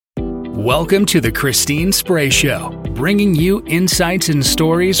Welcome to the Christine Spray Show, bringing you insights and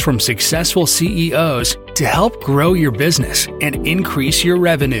stories from successful CEOs to help grow your business and increase your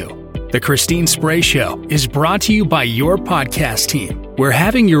revenue. The Christine Spray Show is brought to you by your podcast team, where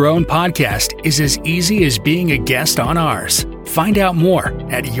having your own podcast is as easy as being a guest on ours. Find out more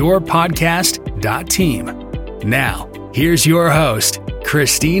at yourpodcast.team. Now, here's your host,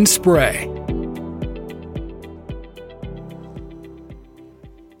 Christine Spray.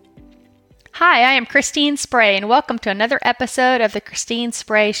 Hi, I am Christine Spray, and welcome to another episode of the Christine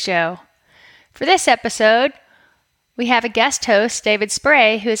Spray Show. For this episode, we have a guest host, David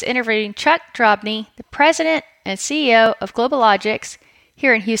Spray, who is interviewing Chuck Drobny, the president and CEO of GlobalLogix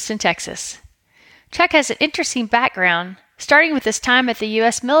here in Houston, Texas. Chuck has an interesting background, starting with his time at the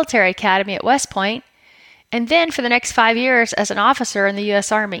U.S. Military Academy at West Point, and then for the next 5 years as an officer in the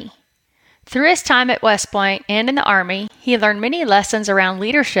U.S. Army. Through his time at West Point and in the Army, he learned many lessons around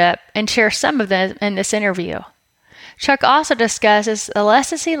leadership and shares some of them in this interview. Chuck also discusses the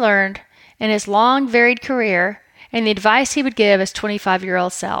lessons he learned in his long, varied career and the advice he would give his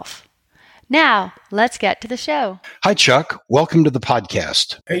 25-year-old self. Now, let's get to the show. Hi, Chuck. Welcome to the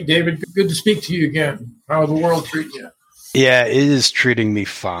podcast. Hey, David. Good to speak to you again. How the world treating you? Yeah, it is treating me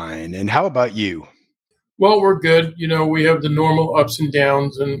fine. And how about you? Well, we're good. You know, we have the normal ups and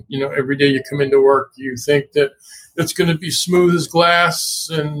downs. And, you know, every day you come into work, you think that it's going to be smooth as glass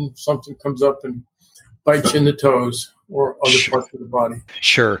and something comes up and bites you in the toes or other parts of the body.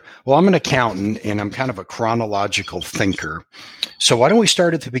 Sure. Well, I'm an accountant and I'm kind of a chronological thinker. So why don't we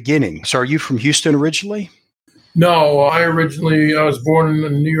start at the beginning? So are you from Houston originally? No, I was born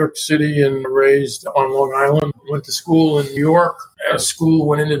in New York City and raised on Long Island. Went to school in New York. Out of school,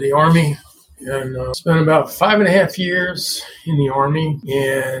 went into the Army. And spent about 5.5 years in the Army.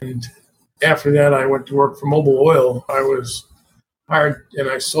 And after that, I went to work for Mobil Oil. I was hired and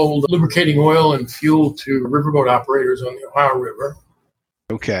I sold lubricating oil and fuel to riverboat operators on the Ohio River.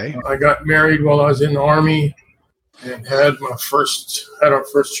 Okay. I got married while I was in the Army and had our first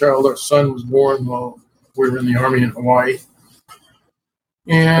child. Our son was born while we were in the Army in Hawaii.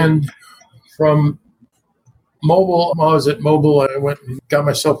 And from Mobil, while I was at Mobil, I went and got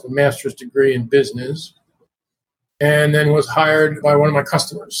myself a master's degree in business and then was hired by one of my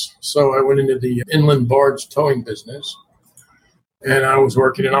customers. So I went into the inland barge towing business and I was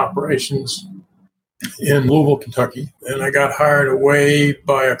working in operations in Louisville, Kentucky. And I got hired away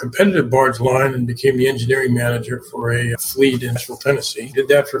by a competitive barge line and became the engineering manager for a fleet in Nashville, Tennessee. Did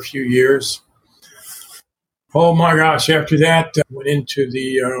that for a few years. Oh my gosh, after that, I went into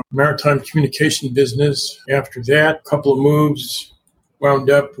the maritime communication business. After that, a couple of moves, wound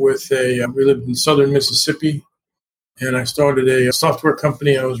up with we lived in southern Mississippi, and I started a software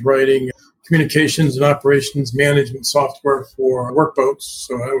company. I was writing communications and operations management software for workboats.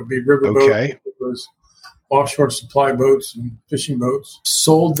 So that would be riverboats, Okay. offshore supply boats and fishing boats.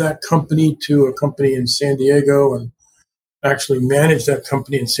 Sold that company to a company in San Diego and actually managed that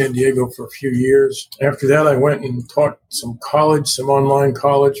company in San Diego for a few years. After that, I went and taught some online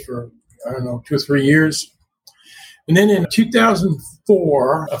college for, 2 or 3 years. And then in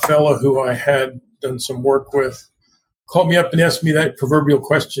 2004, a fellow who I had done some work with called me up and asked me that proverbial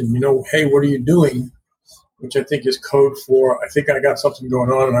question, hey, what are you doing? Which I think is code for, I think I got something going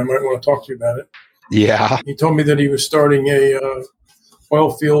on and I might want to talk to you about it. Yeah. He told me that he was starting a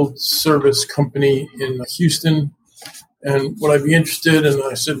oil field service company in Houston. And would I be interested? And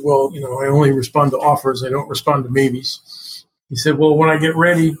I said, well, I only respond to offers. I don't respond to maybes. He said, well, when I get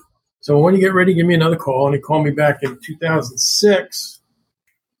ready. So when you get ready, give me another call. And he called me back in 2006.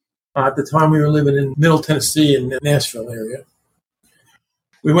 At the time, we were living in Middle Tennessee in the Nashville area.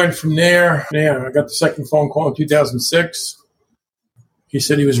 We went from there. Yeah, I got the second phone call in 2006. He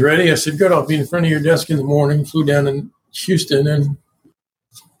said he was ready. I said, good, I'll be in front of your desk in the morning. Flew down in Houston and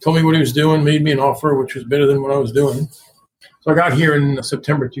told me what he was doing, made me an offer, which was better than what I was doing. So I got here in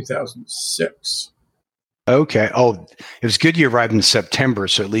September 2006. Okay. Oh, it was good you arrived in September,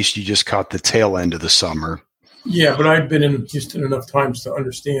 so at least you just caught the tail end of the summer. Yeah, but I'd been in Houston enough times to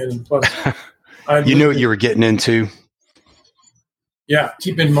understand. And plus, you knew what you were getting into? Yeah.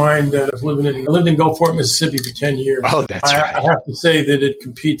 Keep in mind that I lived in Gulfport, Mississippi for 10 years. Oh, that's right. I have to say that it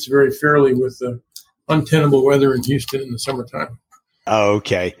competes very fairly with the untenable weather in Houston in the summertime. Oh,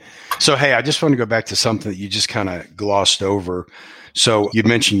 okay. So, hey, I just want to go back to something that you just kind of glossed over. So you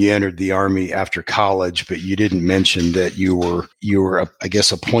mentioned you entered the Army after college, but you didn't mention that you were, I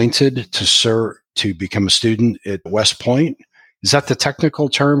guess, appointed to become a student at West Point. Is that the technical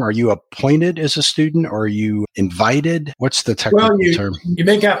term? Are you appointed as a student or are you invited? What's the technical term? You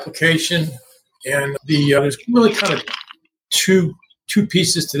make application and there's really kind of two two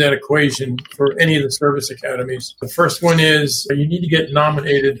pieces to that equation for any of the service academies. The first one is you need to get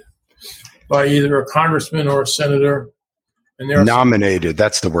nominated by either a congressman or a senator. And nominated,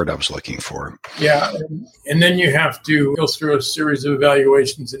 that's the word I was looking for. Yeah. And then you have to go through a series of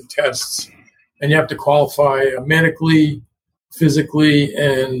evaluations and tests, and you have to qualify medically, physically,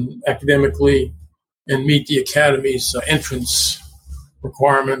 and academically, and meet the academy's entrance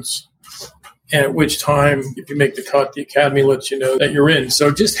requirements. And at which time, if you make the cut, the academy lets you know that you're in.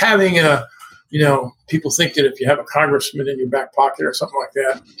 So just having people think that if you have a congressman in your back pocket or something like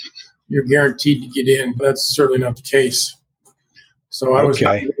that, you're guaranteed to get in. That's certainly not the case. So I was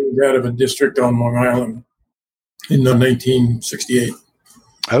out of a district on Long Island in 1968.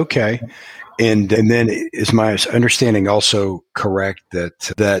 Okay. And then is my understanding also correct that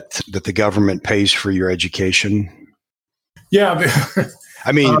the government pays for your education? Yeah.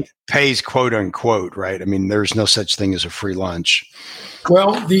 I mean, pays quote unquote, right? I mean, there's no such thing as a free lunch.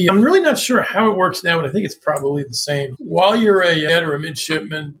 Well, I'm really not sure how it works now, but I think it's probably the same. While you're a cadet or a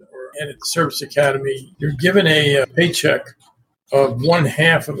midshipman or at the service academy, you're given a paycheck of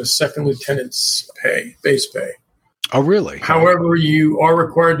 1/2 of a second lieutenant's pay, base pay. Oh, really? However, you are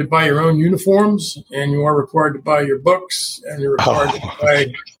required to buy your own uniforms, and you are required to buy your books, and you're required to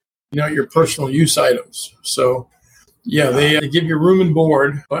buy, your personal use items. So, yeah, they give you room and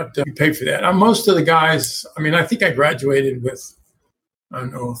board, but you pay for that. Most of the guys, I think I graduated with, a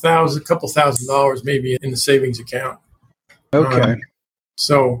couple $1,000 maybe in the savings account. Okay.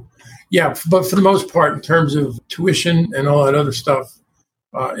 So, yeah, but for the most part, in terms of tuition and all that other stuff,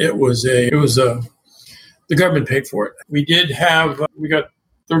 the government paid for it. We got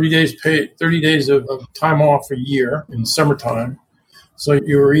 30 days paid, 30 days of time off a year in summertime. So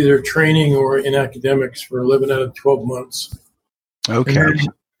you were either training or in academics for 11 out of 12 months. Okay.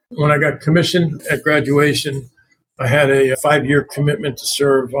 When I got commissioned at graduation, I had a 5-year commitment to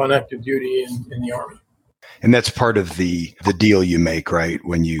serve on active duty in the Army. And that's part of the deal you make, right,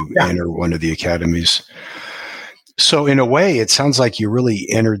 when you enter one of the academies. So in a way, it sounds like you really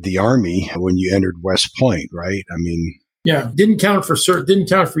entered the Army when you entered West Point, right? Didn't count for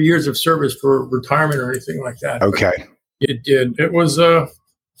years of service for retirement or anything like that. Okay. It did. It was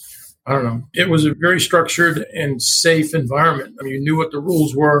it was a very structured and safe environment. You knew what the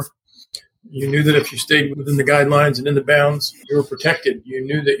rules were. You knew that if you stayed within the guidelines and in the bounds, you were protected. You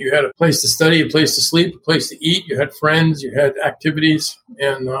knew that you had a place to study, a place to sleep, a place to eat. You had friends, you had activities,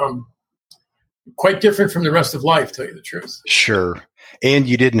 and quite different from the rest of life, to tell you the truth. Sure. And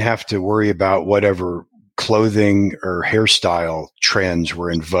you didn't have to worry about whatever clothing or hairstyle trends were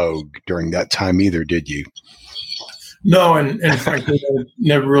in vogue during that time either, did you? No, and frankly, I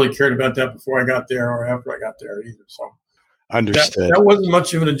never really cared about that before I got there or after I got there either. So understood. That wasn't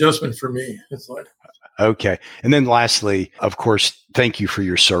much of an adjustment for me. It's like okay. And then lastly, of course, thank you for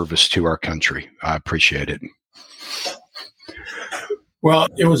your service to our country. I appreciate it. Well,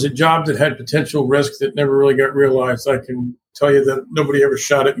 it was a job that had potential risk that never really got realized. I can tell you that nobody ever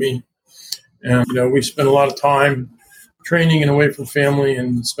shot at me. And, we spent a lot of time training and away from family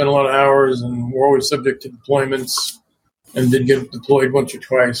and spent a lot of hours, and we're always subject to deployments and did get deployed once or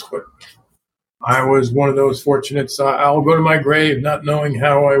twice. But I was one of those fortunates. I'll go to my grave not knowing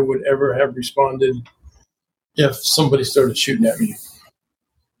how I would ever have responded if somebody started shooting at me.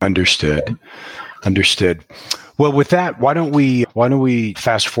 Understood. Well, with that, why don't we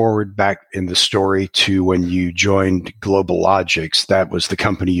fast forward back in the story to when you joined GlobalLogix? That was the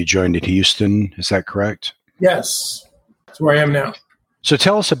company you joined in Houston. Is that correct? Yes. That's where I am now. So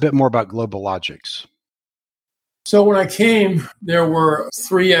tell us a bit more about GlobalLogix. So when I came, there were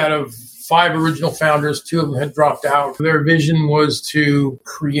 3 out of 5 original founders. 2 of them had dropped out. Their vision was to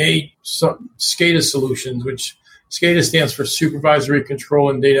create some SCADA solutions, which SCADA stands for Supervisory Control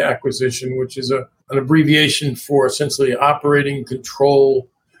and Data Acquisition, which is an abbreviation for essentially operating, control,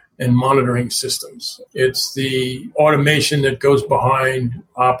 and monitoring systems. It's the automation that goes behind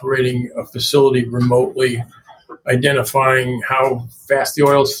operating a facility remotely, identifying how fast the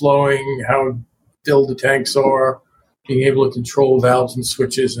oil is flowing, how filled the tanks are, being able to control valves and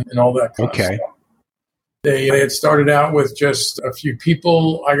switches and all that kind of stuff. They had started out with just a few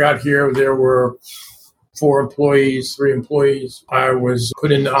people. I got here, there were 4 employees, 3 employees. I was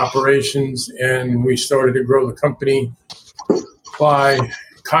put into operations, and we started to grow the company by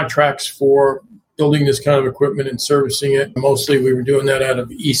contracts for building this kind of equipment and servicing it. Mostly we were doing that out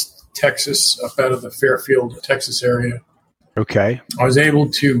of East Texas, up out of the Fairfield, Texas area. Okay. I was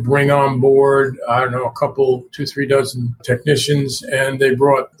able to bring on board, 2-3 dozen technicians, and they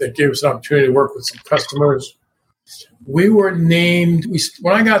gave us an opportunity to work with some customers. We were named,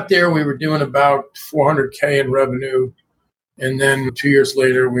 when I got there, we were doing about $400K in revenue, And then 2 years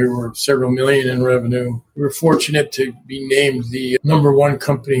later, we were several million in revenue. We were fortunate to be named the number one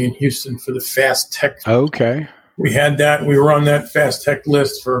company in Houston for the fast tech. Okay. We had that. We were on that fast tech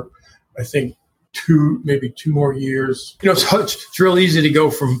list for, I think, maybe two more years. It's real easy to go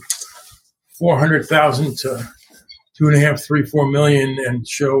from 400,000 to 2.5, 3, 4 million and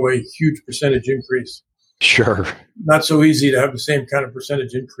show a huge percentage increase. Sure. Not so easy to have the same kind of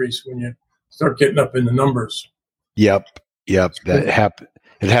percentage increase when you start getting up in the numbers. Yep. It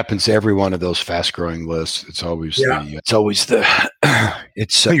happens to every one of those fast growing lists. It's always you're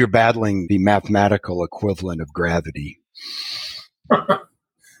battling the mathematical equivalent of gravity.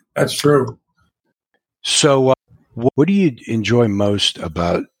 That's true. So what do you enjoy most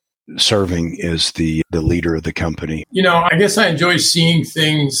about serving as the leader of the company? I guess I enjoy seeing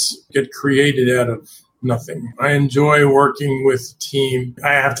things get created out of nothing. I enjoy working with a team.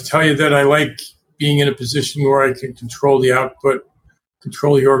 I have to tell you that I like being in a position where I can control the output,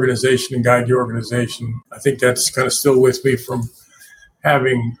 control the organization, and guide the organization. I think that's kind of still with me from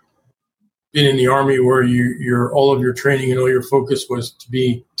having been in the Army, where your all of your training and all your focus was to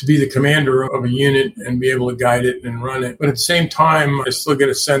be the commander of a unit and be able to guide it and run it. But at the same time, I still get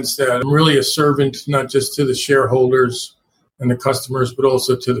a sense that I'm really a servant, not just to the shareholders and the customers, but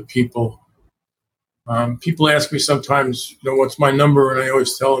also to the people. People ask me sometimes, what's my number? And I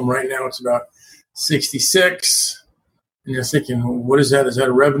always tell them right now it's about 66. And you're thinking, what is that? Is that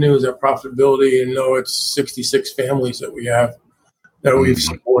a revenue? Is that profitability? And no, it's 66 families that we have that we've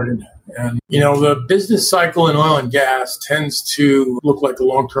supported. And, the business cycle in oil and gas tends to look like a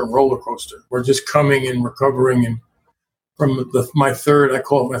long-term roller coaster. We're just coming and recovering. And from I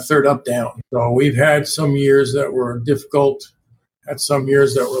call it my third up down. So we've had some years that were difficult, had some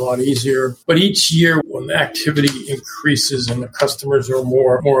years that were a lot easier. But each year when the activity increases and the customers are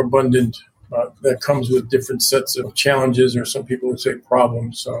more abundant, that comes with different sets of challenges, or some people would say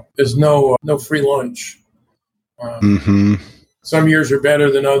problems. So there's no free lunch. Some years are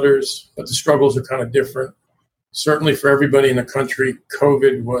better than others, but the struggles are kind of different. Certainly for everybody in the country,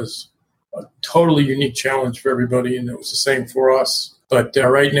 COVID was a totally unique challenge for everybody, and it was the same for us. But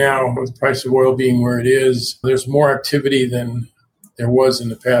right now, with the price of oil being where it is, there's more activity than there was in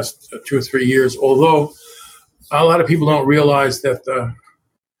the past 2 or 3 years, although a lot of people don't realize that the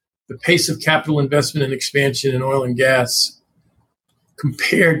pace of capital investment and expansion in oil and gas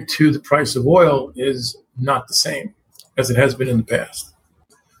compared to the price of oil is not the same as it has been in the past.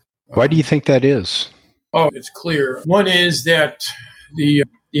 Why do you think that is? Oh, it's clear. One is that the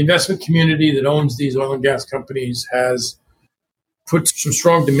investment community that owns these oil and gas companies has put some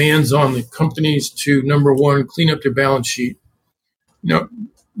strong demands on the companies to, number one, clean up their balance sheet. A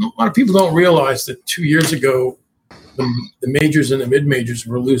lot of people don't realize that 2 years ago, the majors and the mid-majors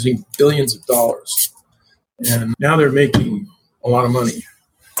were losing billions of dollars. And now they're making a lot of money.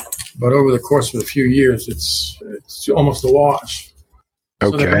 But over the course of a few years, it's almost a wash.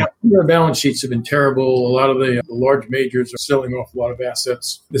 Okay. So their balance sheets have been terrible. A lot of the large majors are selling off a lot of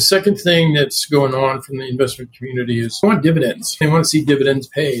assets. The second thing that's going on from the investment community is they want dividends. They want to see dividends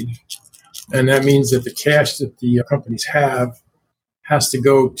paid. And that means that the cash that the companies have has to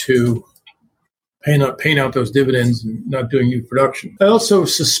go to paying out those dividends and not doing new production. I also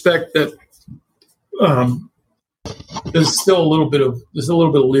suspect that there's still a little bit of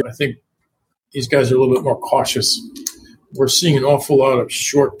leeway. I think these guys are a little bit more cautious. We're seeing an awful lot of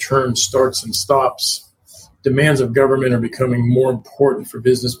short-term starts and stops. Demands of government are becoming more important for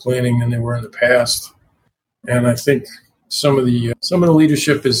business planning than they were in the past. And I think some of the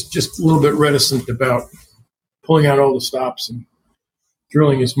leadership is just a little bit reticent about pulling out all the stops and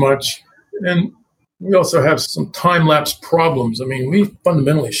drilling as much. And we also have some time-lapse problems. I mean, we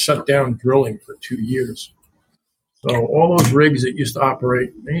fundamentally shut down drilling for 2 years. So all those rigs that used to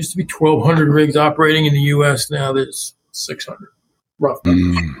operate, there used to be 1,200 rigs operating in the U.S. Now there's 600, roughly.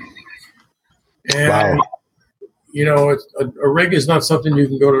 And, wow. A rig is not something you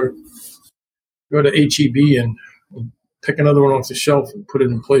can go to H-E-B and pick another one off the shelf and put it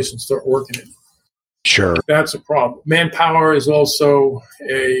in place and start working it. Sure. That's a problem. Manpower is also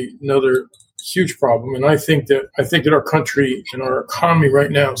another huge problem. And I think that our country and our economy right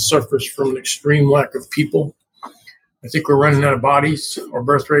now suffers from an extreme lack of people. I think we're running out of bodies. Our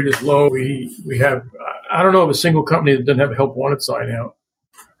birth rate is low. We have, I don't know of a single company that doesn't have a help wanted sign out.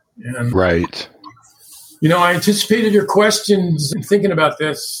 And, right. I anticipated your questions and thinking about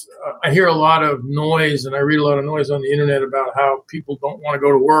this. I hear a lot of noise and I read a lot of noise on the internet about how people don't want to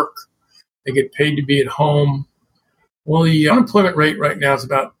go to work. They get paid to be at home. Well, the unemployment rate right now is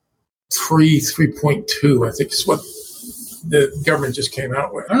about 3.2, I think is what the government just came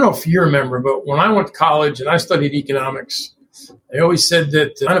out with. I don't know if you remember, but when I went to college and I studied economics, They always said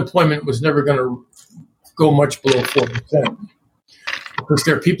that unemployment was never going to go much below 4% because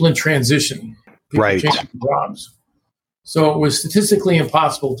there are people in transition, people changing jobs. So it was statistically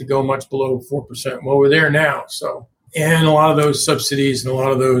impossible to go much below 4%. Well, we're there now. And a lot of those subsidies and a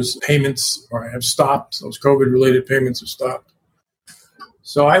lot of those payments have stopped. Those COVID-related payments have stopped.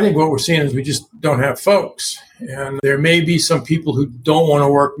 So I think what we're seeing is we just don't have folks. And there may be some people who don't want to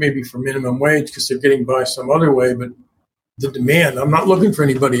work maybe for minimum wage because they're getting by some other way, but the demand, I'm not looking for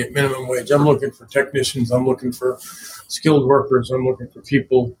anybody at minimum wage. I'm looking for technicians. I'm looking for skilled workers. I'm looking for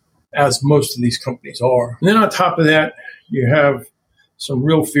people, as most of these companies are. And then on top of that, you have some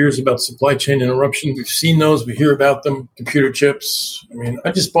real fears about supply chain interruption. We've seen those. We hear about them. Computer chips. I mean,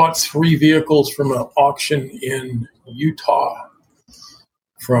 I just bought 3 vehicles from an auction in Utah.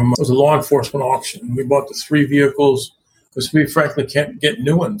 It was a law enforcement auction. We bought the 3 vehicles because we frankly can't get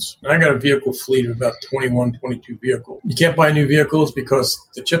new ones. And I got a vehicle fleet of about 21, 22 vehicles. You can't buy new vehicles because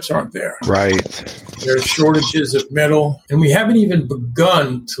the chips aren't there. Right. There's shortages of metal. And we haven't even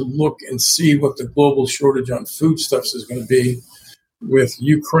begun to look and see what the global shortage on foodstuffs is going to be, with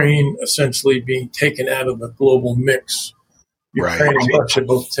Ukraine essentially being taken out of the global mix. Ukraine and Russia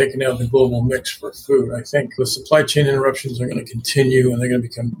both taken out of the global mix for food. I think the supply chain interruptions are going to continue, and they're going to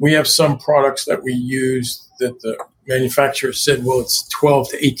become. We have some products that we use that the manufacturer said, well, it's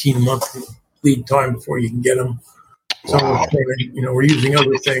 12 to 18 month lead time before you can get them. So we're using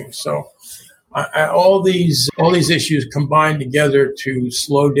other things. So all these issues combine together to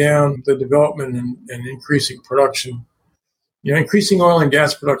slow down the development and increasing production. Increasing oil and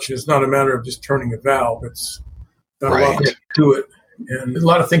gas production is not a matter of just turning a valve. It's got a lot more to it. And a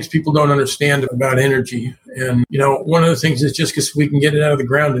lot of things people don't understand about energy. And, one of the things is just because we can get it out of the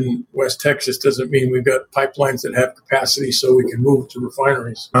ground in West Texas doesn't mean we've got pipelines that have capacity so we can move to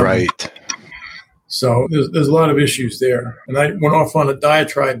refineries. Right. So there's a lot of issues there. And I went off on a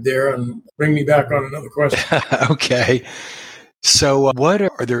diatribe there, and bring me back on another question. Okay. So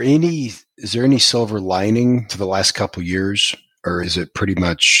is there any silver lining to the last couple of years, or is it pretty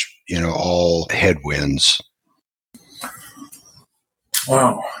much, all headwinds?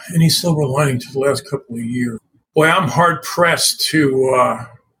 Wow. Any silver lining to the last couple of years? Boy, I'm hard pressed to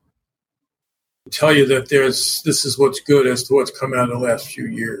tell you that this is what's good as to what's come out of the last few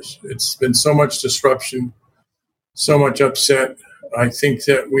years. It's been so much disruption, so much upset. I think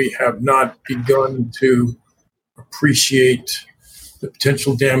that we have not begun to appreciate the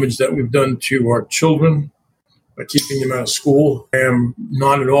potential damage that we've done to our children by keeping them out of school. I am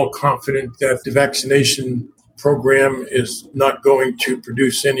not at all confident that the vaccination program is not going to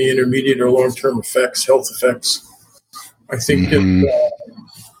produce any intermediate or long-term effects, health effects. I think that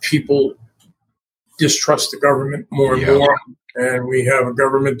people distrust the government more and more, and we have a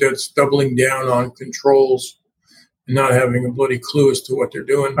government that's doubling down on controls and not having a bloody clue as to what they're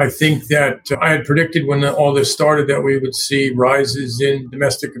doing. I think that I had predicted when all this started that we would see rises in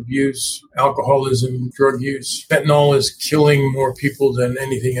domestic abuse, alcoholism, drug use. Fentanyl is killing more people than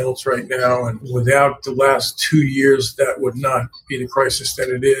anything else right now. And without the last 2 years, that would not be the crisis that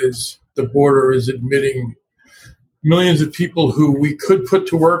it is. The border is admitting millions of people who we could put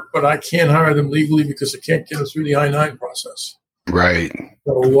to work, but I can't hire them legally because I can't get them through the I-9 process. Right.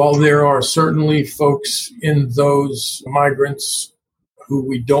 So while there are certainly folks in those migrants who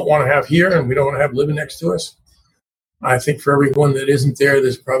we don't want to have here and we don't want to have living next to us, I think for everyone that isn't there,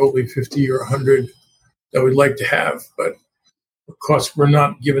 there's probably 50 or 100 that we'd like to have. But because we're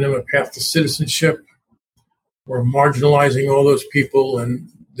not giving them a path to citizenship, we're marginalizing all those people, and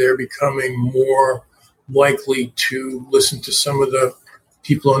they're becoming more likely to listen to some of the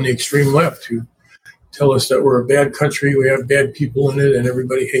people on the extreme left who tell us that we're a bad country, we have bad people in it, and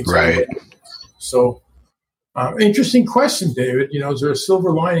everybody hates everybody. So, interesting question, David. Is there a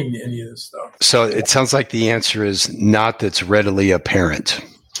silver lining to any of this stuff? So it sounds like the answer is not that's readily apparent.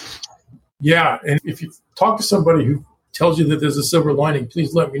 Yeah, and if you talk to somebody who tells you that there's a silver lining,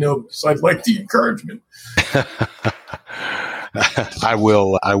 please let me know, because I'd like the encouragement. I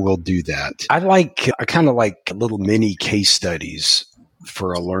will do that. I kind of like little mini case studies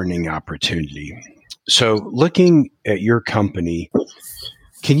for a learning opportunity. So looking at your company,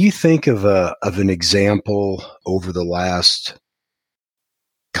 can you think of an example over the last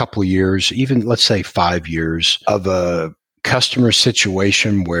couple of years, even let's say 5 years, of a customer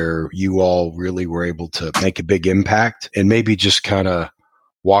situation where you all really were able to make a big impact, and maybe just kind of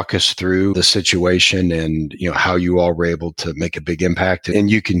walk us through the situation and how you all were able to make a big impact? And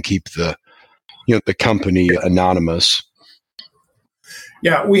you can keep the company anonymous.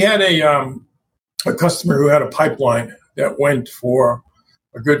 Yeah, we had a customer who had a pipeline that went for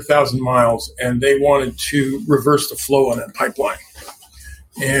a good 1,000 miles, and they wanted to reverse the flow on that pipeline.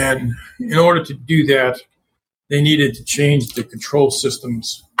 And in order to do that, they needed to change the control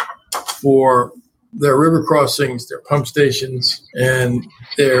systems for their river crossings, their pump stations, and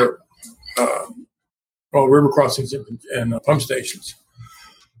their river crossings and pump stations.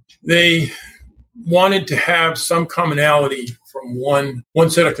 They wanted to have some commonality from one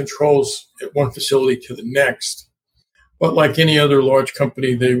set of controls at one facility to the next. But like any other large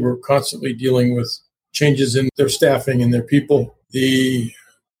company, they were constantly dealing with changes in their staffing and their people. We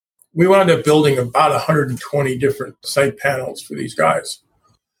wound up building about 120 different site panels for these guys.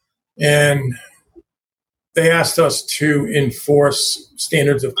 And they asked us to enforce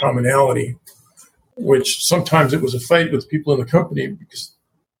standards of commonality, which sometimes it was a fight with people in the company because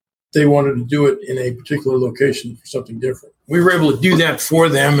they wanted to do it in a particular location for something different. We were able to do that for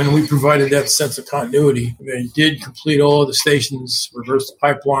them, and we provided that sense of continuity. They did complete all of the stations, reverse the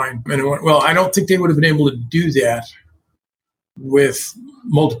pipeline. And it went, well, I don't think they would have been able to do that with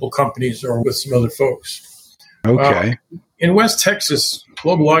multiple companies or with some other folks. Okay. In West Texas,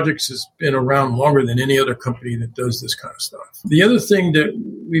 GlobalLogix has been around longer than any other company that does this kind of stuff. The other thing that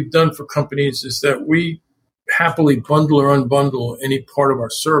we've done for companies is that we happily bundle or unbundle any part of our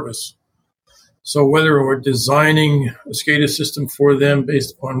service. So whether we're designing a SCADA system for them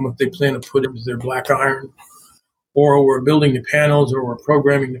based upon what they plan to put into their black iron, or we're building the panels, or we're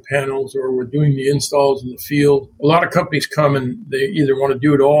programming the panels, or we're doing the installs in the field. A lot of companies come and they either want to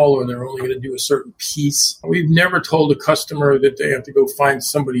do it all or they're only going to do a certain piece. We've never told a customer that they have to go find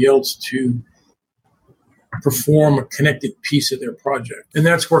somebody else to perform a connected piece of their project. And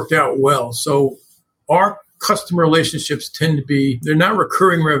that's worked out well. So our customer relationships tend to be, they're not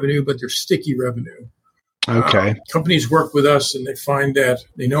recurring revenue, but they're sticky revenue. Okay. Companies work with us and they find that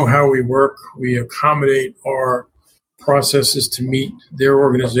they know how we work. We accommodate our processes to meet their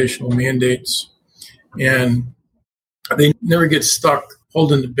organizational mandates. And they never get stuck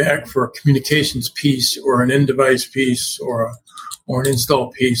holding the bag for a communications piece or an end device piece or an install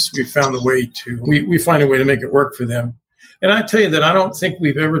piece. We find a way to make it work for them. And I tell you that I don't think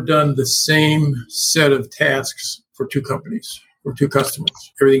we've ever done the same set of tasks for two companies or two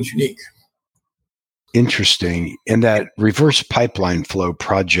customers. Everything's unique. Interesting. In that reverse pipeline flow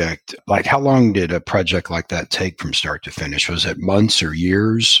project, like how long did a project like that take from start to finish? Was it months or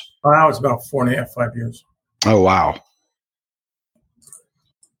years? Wow, it's about 4.5, 5 years. Oh, wow.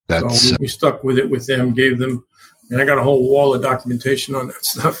 So we stuck with it with them, gave them, and I got a whole wall of documentation on that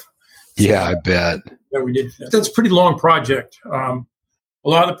stuff. Yeah, I bet. That we did. That's a pretty long project. A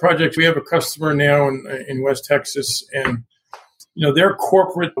lot of the projects, we have a customer now in West Texas, and their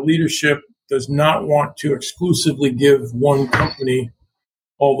corporate leadership does not want to exclusively give one company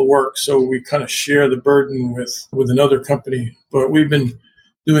all the work. So we kind of share the burden with another company. But we've been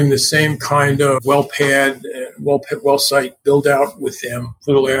doing the same kind of well site build out with them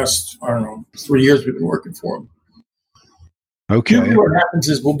for the last, 3 years we've been working for them. Okay. Usually what happens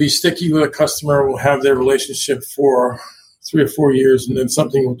is we'll be sticky with a customer. We'll have their relationship for 3 or 4 years, and then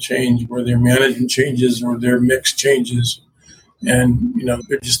something will change where their management changes or their mix changes. And,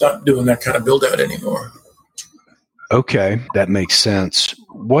 they're just not doing that kind of build out anymore. Okay. That makes sense.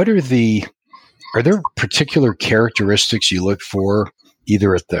 Are there particular characteristics you look for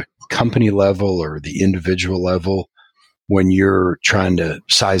either at the company level or the individual level when you're trying to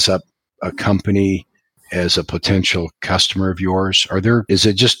size up a company as a potential customer of yours? Is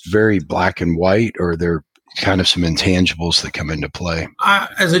it just very black and white, or are there kind of some intangibles that come into play?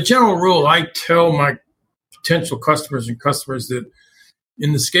 As a general rule, I tell my potential customers that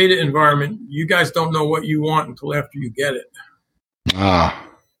in the SCADA environment, you guys don't know what you want until after you get it.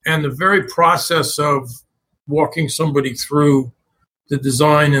 And the very process of walking somebody through the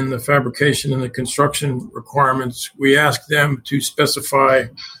design and the fabrication and the construction requirements, we ask them to specify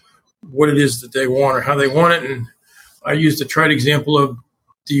what it is that they want or how they want it. And I used a trite example of,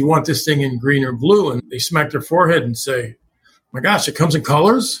 do you want this thing in green or blue? And they smack their forehead and say, my gosh, it comes in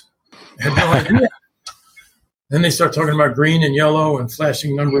colors? I had no idea. Then they start talking about green and yellow and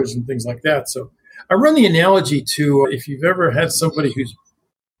flashing numbers and things like that. So I run the analogy to if you've ever had somebody who's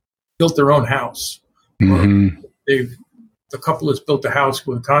built their own house, or the couple has built a house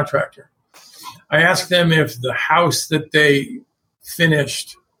with a contractor. I ask them if the house that they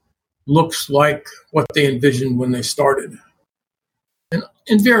finished looks like what they envisioned when they started. And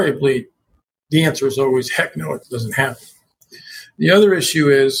invariably, the answer is always, heck no, it doesn't happen. The other issue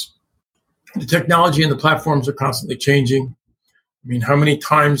is the technology and the platforms are constantly changing. I mean, how many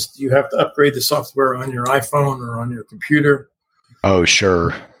times do you have to upgrade the software on your iPhone or on your computer? Oh,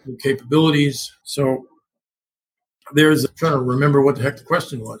 sure. The capabilities. So trying to remember what the heck the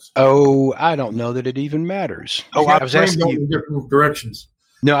question was. Oh, I don't know that it even matters. Oh, I was asking you in different directions.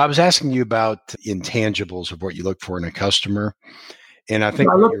 No, I was asking you about intangibles of what you look for in a customer. And I think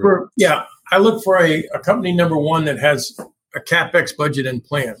I look for a company, number one, that has a CapEx budget and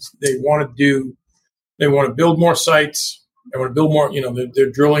plans. They want to build more sites. They want to build more, they're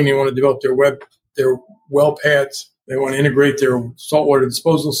drilling. They want to develop their well pads. They want to integrate their saltwater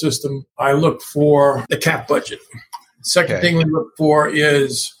disposal system. I look for the cap budget. Second thing we look for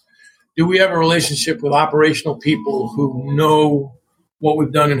is, do we have a relationship with operational people who know what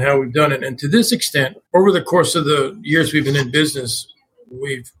we've done and how we've done it? And to this extent, over the course of the years we've been in business,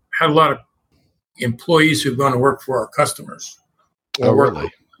 we've had a lot of employees who've gone to work for our customers or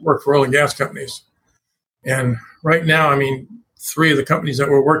work for oil and gas companies. And right now, 3 of the companies that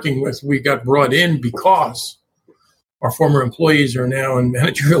we're working with, we got brought in because our former employees are now in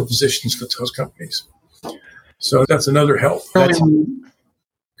managerial positions with those companies. So that's another help. Go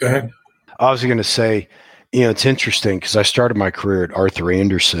ahead. I was going to say, it's interesting because I started my career at Arthur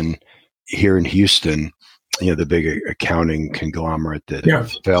Andersen here in Houston, the big accounting conglomerate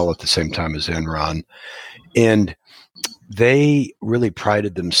that fell at the same time as Enron. And they really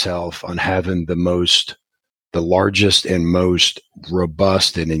prided themselves on having the largest and most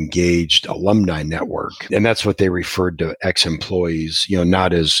robust and engaged alumni network. And that's what they referred to ex-employees,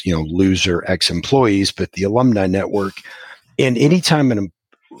 not as, loser ex-employees, but the alumni network. And anytime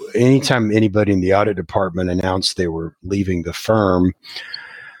anybody in the audit department announced they were leaving the firm,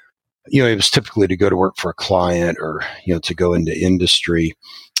 it was typically to go to work for a client or, to go into industry.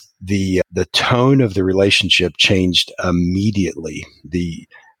 The tone of the relationship changed immediately.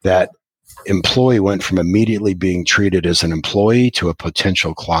 That employee went from immediately being treated as an employee to a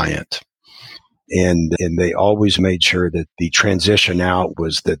potential client. And they always made sure that the transition out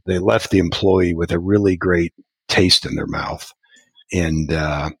was that they left the employee with a really great taste in their mouth. And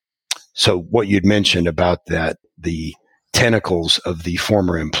so what you'd mentioned about that, the tentacles of the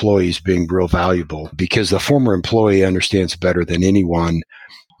former employees being real valuable, because the former employee understands better than anyone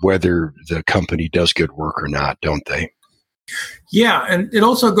whether the company does good work or not, don't they? Yeah, and it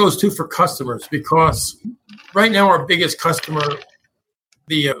also goes too for customers, because right now our biggest customer,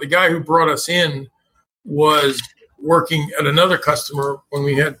 the guy who brought us in, was working at another customer when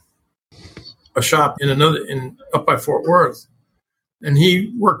we had a shop up by Fort Worth. And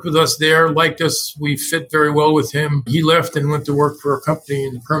he worked with us there, liked us. We fit very well with him. He left and went to work for a company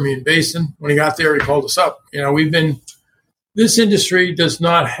in the Permian Basin. When he got there, he called us up. This industry has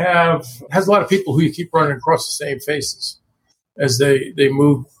a lot of people who you keep running across the same faces as they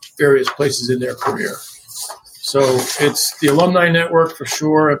move various places in their career. So it's the alumni network for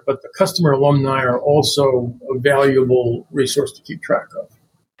sure, but the customer alumni are also a valuable resource to keep track of.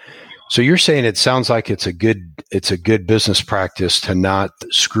 So you're saying it sounds like it's a good business practice to not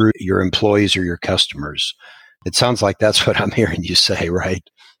screw your employees or your customers. It sounds like that's what I'm hearing you say, right?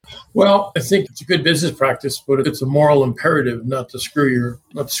 Well, I think it's a good business practice, but it's a moral imperative not to screw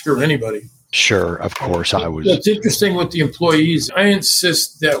anybody. Sure, of course. It's interesting with the employees. I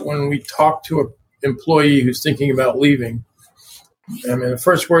insist that when we talk to an employee who's thinking about leaving, the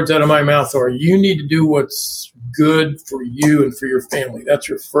first words out of my mouth are, you need to do what's good for you and for your family. That's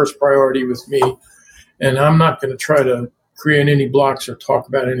your first priority with me. And I'm not going to try to create any blocks or talk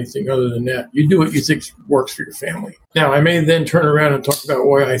about anything other than that. You do what you think works for your family. Now, I may then turn around and talk about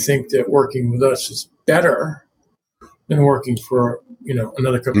why I think that working with us is better than working for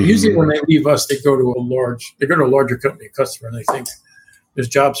another company. Mm-hmm. Usually when they leave us, they go to a larger company, a customer, and they think there's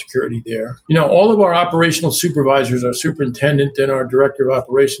job security there. All of our operational supervisors, our superintendent and our director of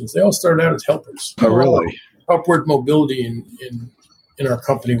operations, they all started out as helpers. Oh, really? Upward mobility in our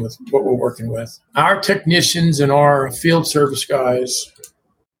company with what we're working with. Our technicians and our field service guys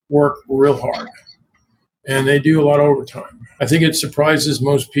work real hard, and they do a lot of overtime. I think it surprises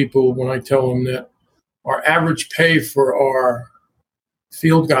most people when I tell them that our average pay for our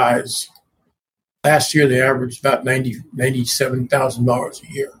field guys, last year they averaged about $97,000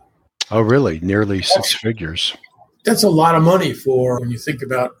 a year. Oh, really? Nearly six figures. That's a lot of money for when you think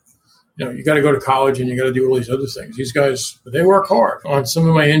about, you got to go to college and you got to do all these other things. These guys, they work hard. On some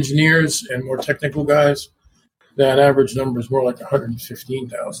of my engineers and more technical guys, that average number is more like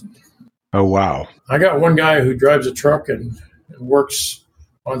 $115,000. Oh, wow. I got one guy who drives a truck and works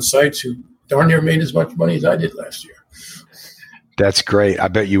on sites who darn near made as much money as I did last year. That's great. I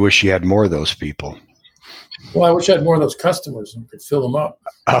bet you wish you had more of those people. Well, I wish I had more of those customers and could fill them up.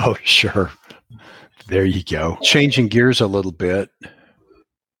 Oh, sure. There you go. Changing gears a little bit.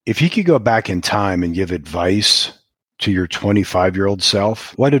 If you could go back in time and give advice to your 25-year-old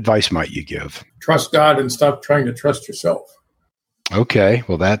self, what advice might you give? Trust God and stop trying to trust yourself. Okay.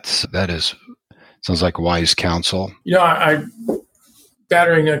 Well, that sounds like wise counsel. I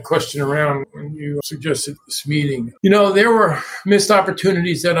battering that question around when you suggested this meeting. There were missed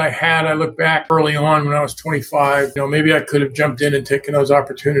opportunities that I had. I look back early on when I was 25. Maybe I could have jumped in and taken those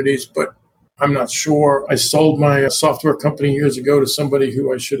opportunities, but I'm not sure. I sold my software company years ago to somebody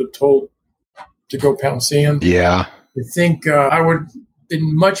who I should have told to go pound sand. Yeah. I think I would have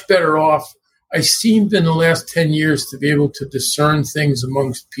been much better off. I seemed in the last 10 years to be able to discern things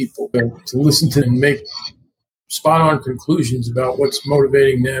amongst people, to listen to them and make spot-on conclusions about what's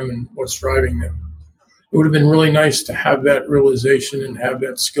motivating them and what's driving them. It would have been really nice to have that realization and have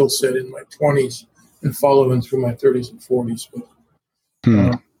that skill set in my 20s and follow them through my 30s and 40s.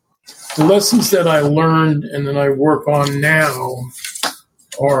 But, the lessons that I learned and that I work on now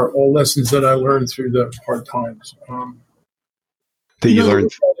are all lessons that I learned through the hard times. That you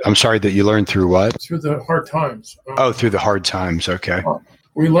learned through what? Through the hard times. Through the hard times. Okay.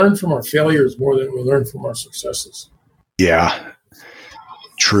 We learn from our failures more than we learn from our successes. Yeah,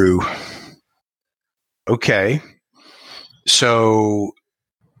 true. Okay. So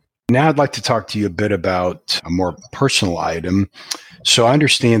now I'd like to talk to you a bit about a more personal item. So I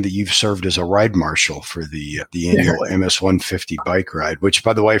understand that you've served as a ride marshal for the annual MS-150 bike ride, which,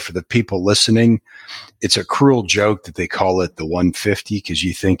 by the way, for the people listening, it's a cruel joke that they call it the 150 because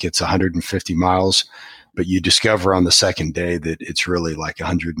you think it's 150 miles, but you discover on the second day that it's really like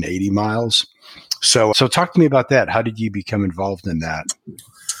 180 miles. So talk to me about that. How did you become involved in that?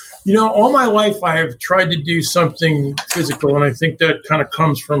 All my life I have tried to do something physical, and I think that kind of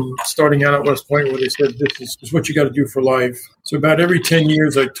comes from starting out at West Point where they said this is what you got to do for life. So about every 10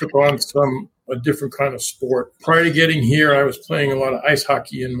 years I took on a different kind of sport. Prior to getting here, I was playing a lot of ice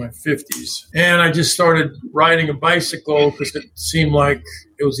hockey in my 50s. And I just started riding a bicycle because it seemed like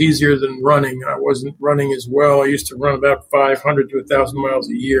it was easier than running. I wasn't running as well. I used to run about 500 to 1,000 miles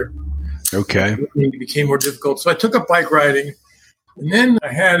a year. Okay. It became more difficult. So I took up bike riding. And then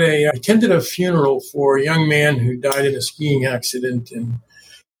I attended a funeral for a young man who died in a skiing accident. And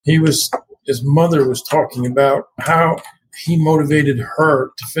his mother was talking about how he motivated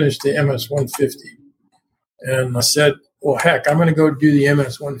her to finish the MS-150. And I said, well, heck, I'm going to go do the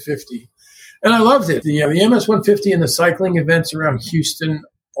MS-150. And I loved it. The MS-150 and the cycling events around Houston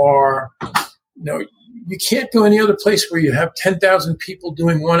are, you can't go any other place where you have 10,000 people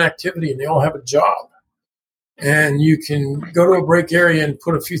doing one activity and they all have a job. And you can go to a break area and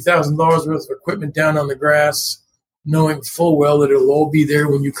put a few $1,000s worth of equipment down on the grass, knowing full well that it'll all be there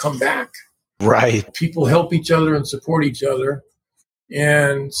when you come back. Right. People help each other and support each other.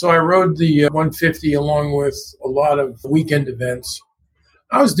 And so I rode the 150 along with a lot of weekend events.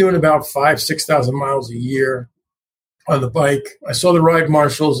 I was doing about 6,000 miles a year on the bike. I saw the ride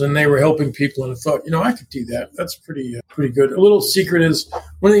marshals and they were helping people, and I thought, I could do that. That's pretty good. A little secret is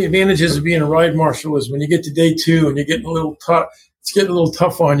one of the advantages of being a ride marshal is when you get to day 2 and you're getting a little tough, it's getting a little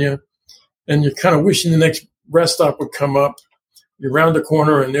tough on you, and you're kind of wishing the next rest stop would come up. You're around the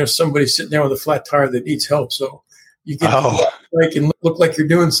corner and there's somebody sitting there with a flat tire that needs help. So you get to the bike and look like you're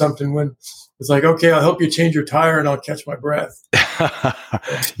doing something when it's like, okay, I'll help you change your tire and I'll catch my breath.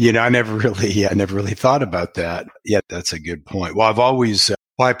 I never really thought about that. Yeah, that's a good point. Well,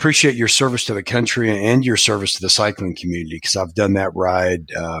 I appreciate your service to the country and your service to the cycling community because I've done that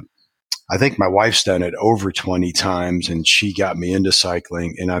ride. I think my wife's done it over 20 times and she got me into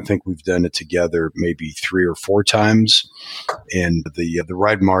cycling. And I think we've done it together maybe 3 or 4 times. And the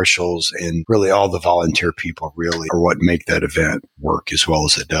ride marshals and really all the volunteer people really are what make that event work as well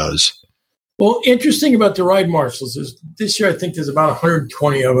as it does. Well, interesting about the ride marshals is this year I think there's about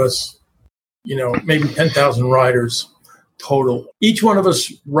 120 of us, maybe 10,000 riders total. Each one of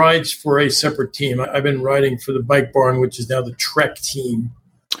us rides for a separate team. I've been riding for the Bike Barn, which is now the Trek team.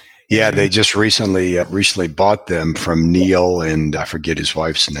 Yeah, they just recently bought them from Neil, and I forget his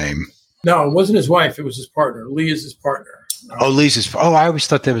wife's name. No, it wasn't his wife. It was his partner. Lee is his partner. I always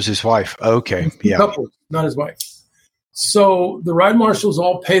thought that was his wife. Okay, yeah. Couple, not his wife. So the ride marshals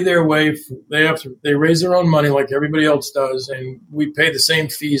all pay their way. They raise their own money like everybody else does, and we pay the same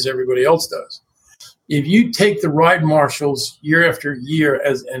fees everybody else does. If you take the ride marshals year after year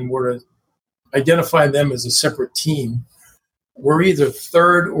and were to identify them as a separate team, we're either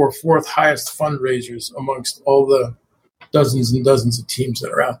 3rd or 4th highest fundraisers amongst all the dozens and dozens of teams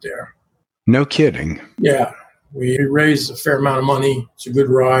that are out there. No kidding. Yeah, we raise a fair amount of money. It's a good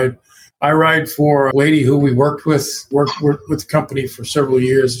ride. I ride for a lady who we worked with the company for several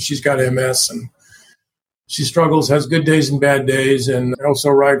years. She's got MS and she struggles, has good days and bad days. And I also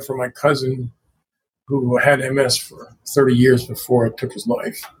ride for my cousin who had MS for 30 years before it took his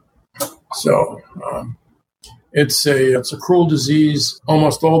life. So it's a cruel disease.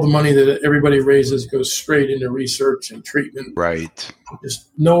 Almost all the money that everybody raises goes straight into research and treatment. Right. There's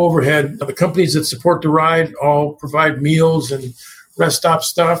no overhead. The companies that support the ride all provide meals and rest stop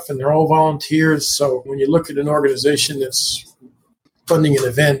stuff, and they're all volunteers. So when you look at an organization that's funding an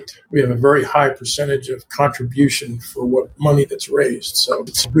event, we have a very high percentage of contribution for what money that's raised. So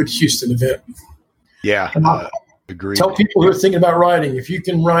it's a good Houston event. Yeah, agreed. Tell people who are thinking about riding, if you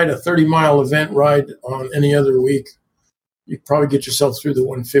can ride a 30-mile event ride on any other week, you probably get yourself through the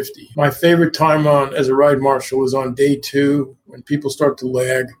 150. My favorite time as a ride marshal was on day 2 when people start to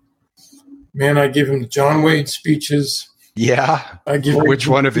lag. Man, I give him the John Wayne speeches. Yeah. Which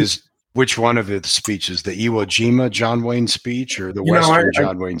one of his speeches? The Iwo Jima John Wayne speech or the Western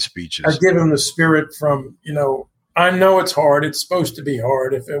John Wayne speeches? I give him the spirit from, I know it's hard. It's supposed to be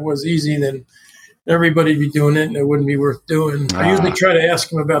hard. If it was easy, then everybody would be doing it and it wouldn't be worth doing. I usually try to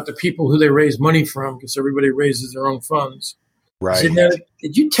ask him about the people who they raise money from because everybody raises their own funds. Right. I said, now,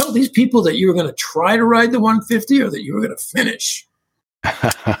 did you tell these people that you were going to try to ride the 150 or that you were going to finish?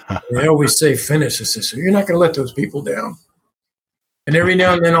 They always say finish. I say, so you're not going to let those people down. And every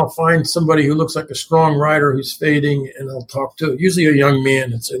now and then I'll find somebody who looks like a strong rider who's fading, and I'll talk to usually a young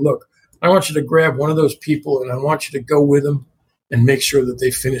man and say, look, I want you to grab one of those people and I want you to go with them and make sure that they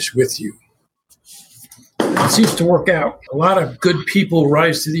finish with you. It seems to work out. A lot of good people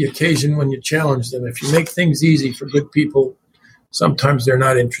rise to the occasion when you challenge them. If you make things easy for good people, sometimes they're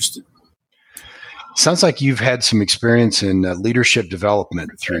not interested. Sounds like you've had some experience in leadership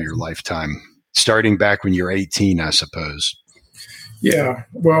development through your lifetime, starting back when you were 18, I suppose. Yeah.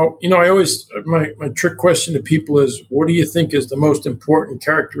 Well, I always, my trick question to people is, what do you think is the most important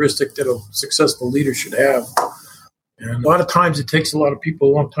characteristic that a successful leader should have? And a lot of times it takes a lot of people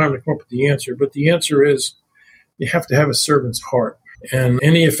a long time to come up with the answer, but the answer is you have to have a servant's heart. And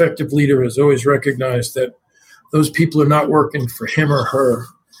any effective leader has always recognized that those people are not working for him or her.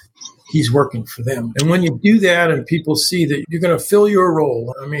 He's working for them. And when you do that and people see that you're going to fill your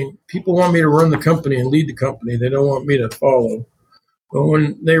role, people want me to run the company and lead the company. They don't want me to follow. But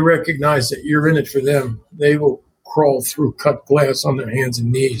when they recognize that you're in it for them, they will crawl through cut glass on their hands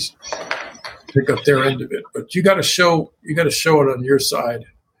and knees, pick up their end of it. But you got to show it on your side.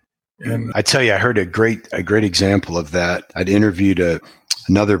 And I tell you, I heard a great example of that. I'd interviewed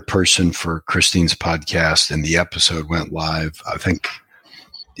another person for Christine's podcast, and the episode went live. I think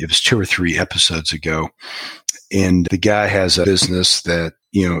it was 2 or 3 episodes ago. And the guy has a business that,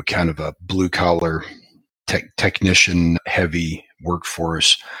 kind of a blue collar technician heavy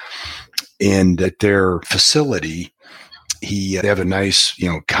workforce. And at their facility, they have a nice,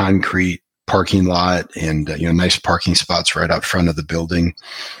 concrete parking lot and, nice parking spots right out front of the building.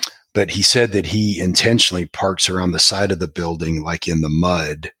 But he said that he intentionally parks around the side of the building, like in the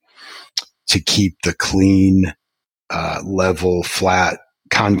mud, to keep the clean, level, flat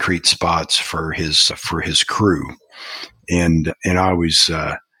concrete spots for his crew. And I always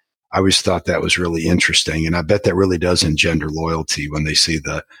thought that was really interesting. And I bet that really does engender loyalty when they see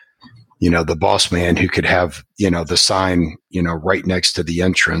the boss man who could have, the sign, right next to the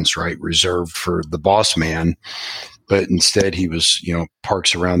entrance, right, reserved for the boss man. But instead he was,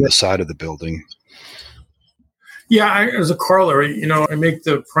 parks around the side of the building. Yeah, as a corollary, I make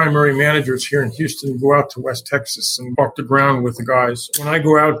the primary managers here in Houston go out to West Texas and walk the ground with the guys. When I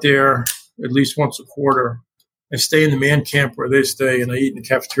go out there at least once a quarter, I stay in the man camp where they stay, and I eat in the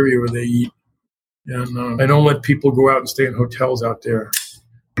cafeteria where they eat. And I don't let people go out and stay in hotels out there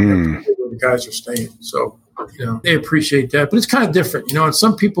where the guys are staying. So, they appreciate that. But it's kind of different. And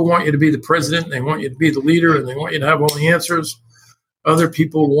some people want you to be the president, and they want you to be the leader, and they want you to have all the answers. Other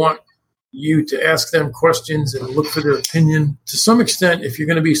people want you to ask them questions and look for their opinion. To some extent, if you're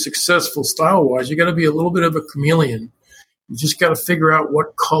going to be successful style-wise, you got to be a little bit of a chameleon. You just got to figure out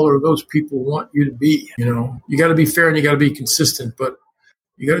what color those people want you to be. You got to be fair and you got to be consistent, but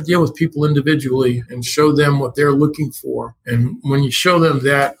you got to deal with people individually and show them what they're looking for. And when you show them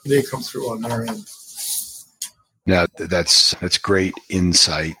that, they come through on their end. Now, that's great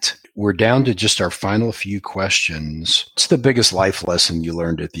insight. We're down to just our final few questions. What's the biggest life lesson you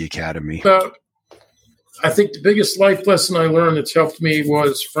learned at the Academy? I think the biggest life lesson I learned that's helped me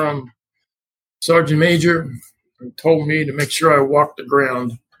was from Sergeant Major, who told me to make sure I walk the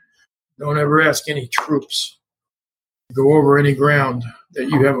ground. Don't ever ask any troops to go over any ground that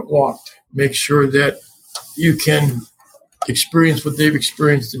you haven't walked. Make sure that you can experience what they've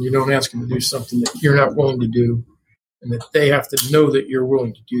experienced, and you don't ask them to do something that you're not willing to do, and that they have to know that you're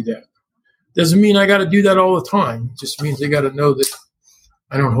willing to do that. Doesn't mean I got to do that all the time. It just means they got to know that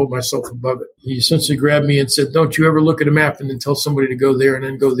I don't hold myself above it. He essentially grabbed me and said, don't you ever look at a map and then tell somebody to go there and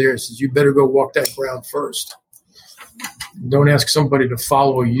then go there. He says, you better go walk that ground first. Don't ask somebody to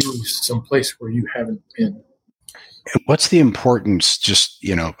follow you someplace where you haven't been. And what's the importance, just,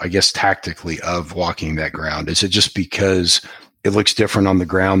 I guess tactically, of walking that ground? Is it just because it looks different on the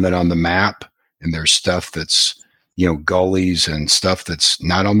ground than on the map, and there's stuff that's, gullies and stuff that's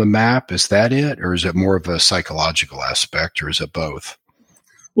not on the map? Is that it? Or is it more of a psychological aspect, or is it both?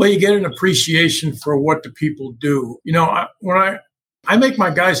 Well, you get an appreciation for what the people do. When I make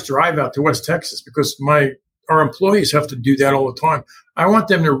my guys drive out to West Texas because our employees have to do that all the time. I want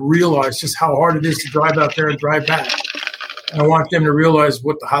them to realize just how hard it is to drive out there and drive back. I want them to realize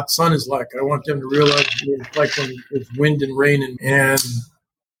what the hot sun is like. I want them to realize what it's like when there's wind and rain. And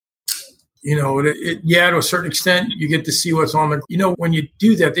to a certain extent, you get to see what's on the, when you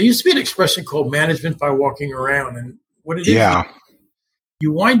do that, there used to be an expression called management by walking around. And what it is,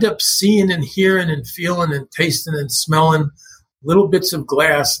 you wind up seeing and hearing and feeling and tasting and smelling little bits of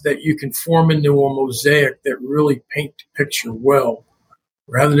glass that you can form into a mosaic that really paint the picture well,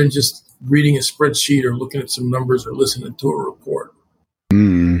 rather than just reading a spreadsheet or looking at some numbers or listening to a report. I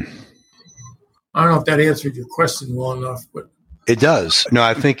don't know if that answered your question well enough, but it does. No,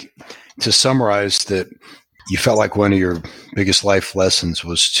 I think to summarize that, you felt like one of your biggest life lessons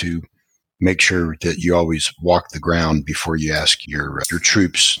was to make sure that you always walk the ground before you ask your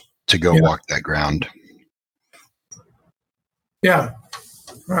troops to go walk that ground. Yeah,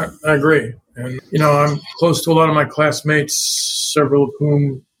 right. I agree. And, I'm close to a lot of my classmates, several of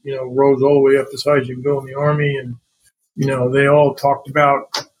whom, rose all the way up as high as you can go in the Army. And, they all talked about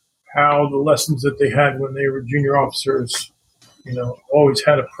how the lessons that they had when they were junior officers, always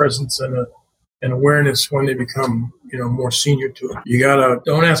had a presence and an awareness when they become, more senior to it.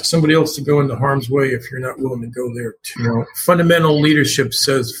 Don't ask somebody else to go into harm's way if you're not willing to go there too. Fundamental leadership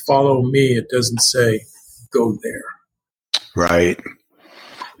says, follow me. It doesn't say, go there. Right.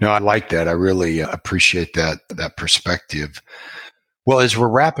 No, I like that. I really appreciate that perspective. Well, as we're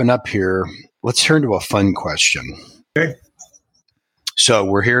wrapping up here, let's turn to a fun question. Okay. So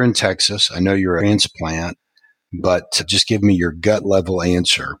we're here in Texas. I know you're a transplant, but just give me your gut level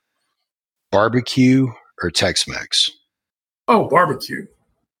answer. Barbecue or Tex-Mex? Oh, barbecue.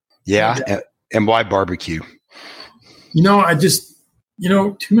 Yeah. And why barbecue? I just,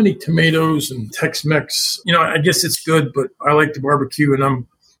 too many tomatoes and Tex-Mex. I guess it's good, but I like the barbecue, and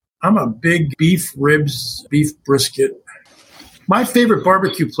I'm a big beef ribs, beef brisket. My favorite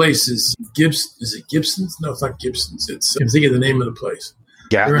barbecue place is Is it Gibson's? No, it's not Gibson's. I'm thinking of the name of the place.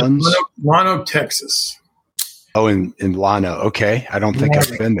 Gatlin's? Llano, Texas. Oh, in Llano. Okay. I don't think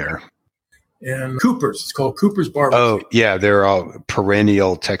I've been there. And Cooper's. It's called Cooper's Barbecue. Oh, yeah. They're all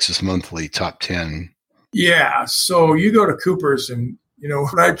perennial Texas Monthly top 10. Yeah. So you go to Cooper's, and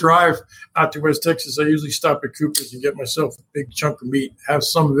when I drive out to West Texas, I usually stop at Cooper's and get myself a big chunk of meat, have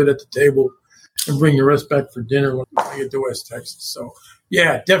some of it at the table, and bring the rest back for dinner when I get to West Texas. So,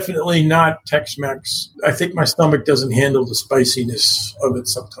 yeah, definitely not Tex-Mex. I think my stomach doesn't handle the spiciness of it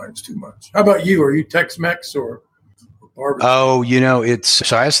sometimes too much. How about you? Are you Tex-Mex or barbecue? Oh,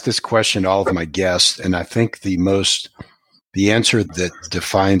 so I asked this question to all of my guests, and I think the answer that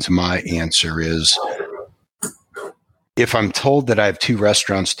defines my answer is, if I'm told that I have two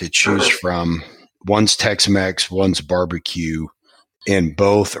restaurants to choose from, one's Tex-Mex, one's barbecue, and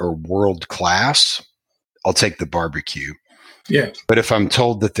both are world class, I'll take the barbecue. Yeah. But if I'm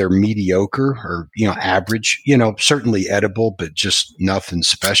told that they're mediocre or, average, certainly edible, but just nothing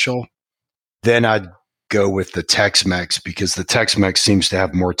special, then I'd go with the Tex-Mex, because the Tex-Mex seems to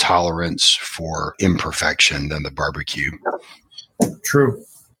have more tolerance for imperfection than the barbecue. True.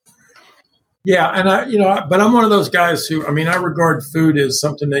 Yeah, and but I'm one of those guys who, I regard food as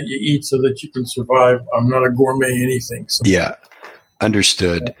something that you eat so that you can survive. I'm not a gourmet anything. So. Yeah,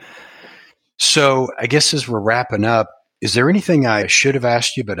 understood. So I guess as we're wrapping up, is there anything I should have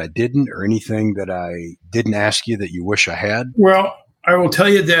asked you but I didn't, or anything that I didn't ask you that you wish I had? Well, I will tell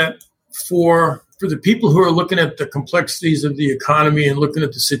you that for the people who are looking at the complexities of the economy and looking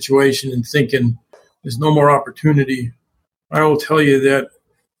at the situation and thinking there's no more opportunity, I will tell you that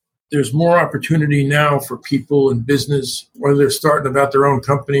there's more opportunity now for people in business, whether they're starting about their own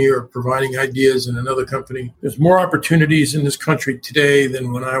company or providing ideas in another company. There's more opportunities in this country today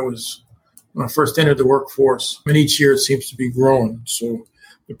than when I first entered the workforce. And each year it seems to be growing. So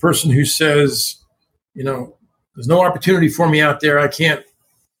the person who says, there's no opportunity for me out there, I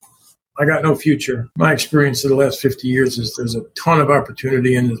got no future. My experience of the last 50 years is there's a ton of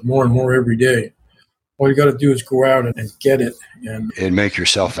opportunity, and there's more and more every day. All you got to do is go out and get it. And make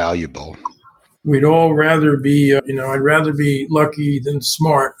yourself valuable. we'd all rather be, I'd rather be lucky than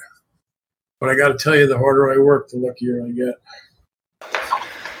smart. But I got to tell you, the harder I work, the luckier I get.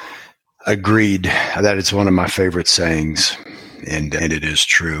 Agreed. That is one of my favorite sayings, and it is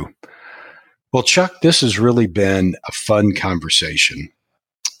true. Well, Chuck, this has really been a fun conversation,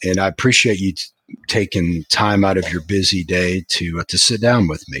 and I appreciate you taking time out of your busy day to sit down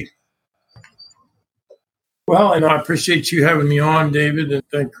with me. Well, and I appreciate you having me on, David, and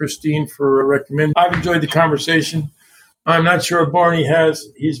thank Christine for recommending. I've enjoyed the conversation. I'm not sure if Barney has.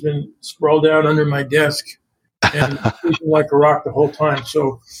 He's been sprawled out under my desk and sleeping like a rock the whole time.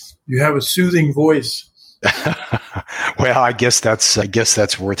 So you have a soothing voice. Well, I guess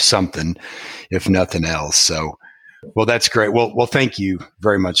that's worth something, if nothing else. So, well, that's great. Well, thank you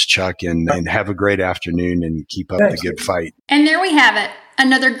very much, Chuck, and have a great afternoon and keep up the good fight. And there we have it.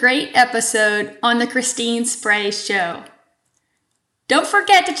 Another great episode on the Christine Spray Show. Don't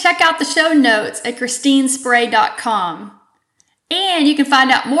forget to check out the show notes at christinespray.com. And you can find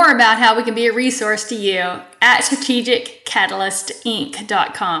out more about how we can be a resource to you at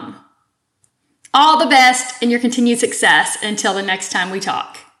strategiccatalyst.inc.com. All the best in your continued success until the next time we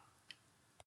talk.